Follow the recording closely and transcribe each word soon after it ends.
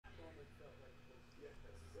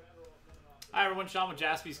Hi everyone, Sean with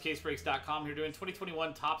JaspysCaseBreaks.com here doing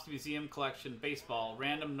 2021 Topps Museum Collection Baseball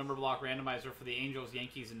random number block randomizer for the Angels,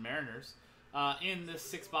 Yankees, and Mariners in this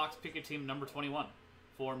 6-box pick a team number 21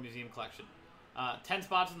 for Museum Collection. 10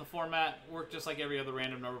 spots in the format, work just like every other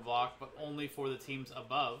random number block, but only for the teams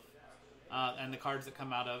above and the cards that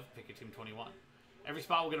come out of pick a team 21. Every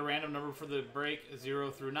spot will get a random number for the break,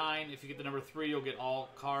 0 through 9. If you get the number 3, you'll get all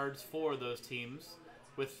cards for those teams,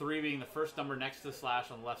 with 3 being the first number next to the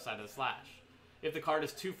slash on the left side of the slash. If the card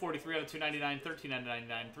is 243 out of 299, 13 out of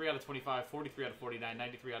 99, 3 out of 25, 43 out of 49,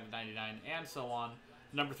 93 out of 99, and so on,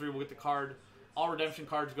 number 3 will get the card. All redemption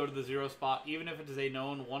cards go to the 0 spot. Even if it is a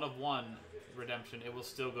known 1 of 1 redemption, it will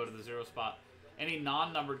still go to the 0 spot. Any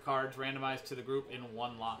non-numbered cards randomized to the group in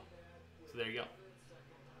one lot. So there you go.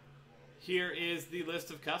 Here is the list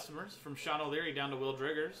of customers from Sean O'Leary down to Will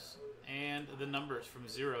Driggers, and the numbers from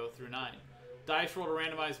 0 through 9. Dice roll to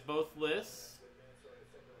randomize both lists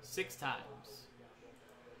 6 times.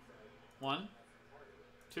 1,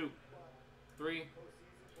 2, 3,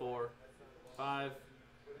 4, 5,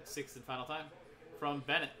 6th and final time. From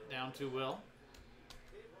Bennett down to Will.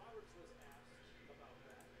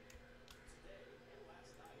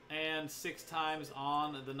 And 6 times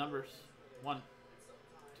on the numbers. 1,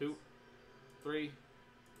 2, 3,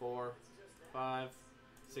 4, 5,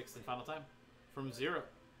 6th and final time. From 0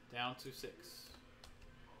 down to 6.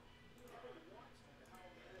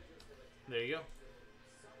 There you go.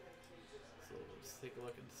 So let's take a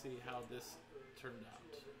look and see how this turned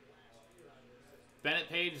out. Bennett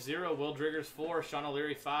Page 0, Will Driggers 4, Sean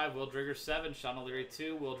O'Leary 5, Will Driggers 7, Sean O'Leary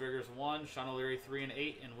 2, Will Driggers 1, Sean O'Leary 3 and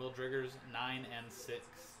 8, and Will Driggers 9 and 6.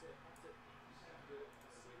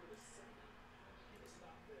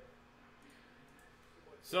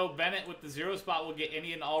 So Bennett with the 0 spot will get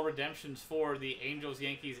any and all redemptions for the Angels,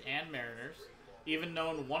 Yankees, and Mariners, even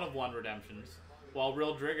known 1 of 1 redemptions. While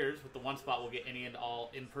Will Driggers with the 1 spot will get any and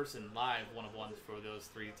all in-person live 1 of 1s for those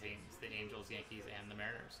 3 teams, the Angels, Yankees, and the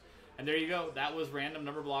Mariners. And there you go. That was random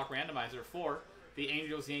number block randomizer for the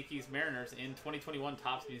Angels, Yankees, Mariners in 2021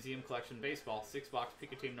 Topps Museum Collection Baseball 6-box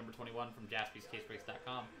pick a team number 21 from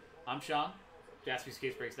JaspysCaseBreaks.com. I'm Sean,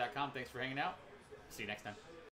 JaspysCaseBreaks.com. Thanks for hanging out. See you next time.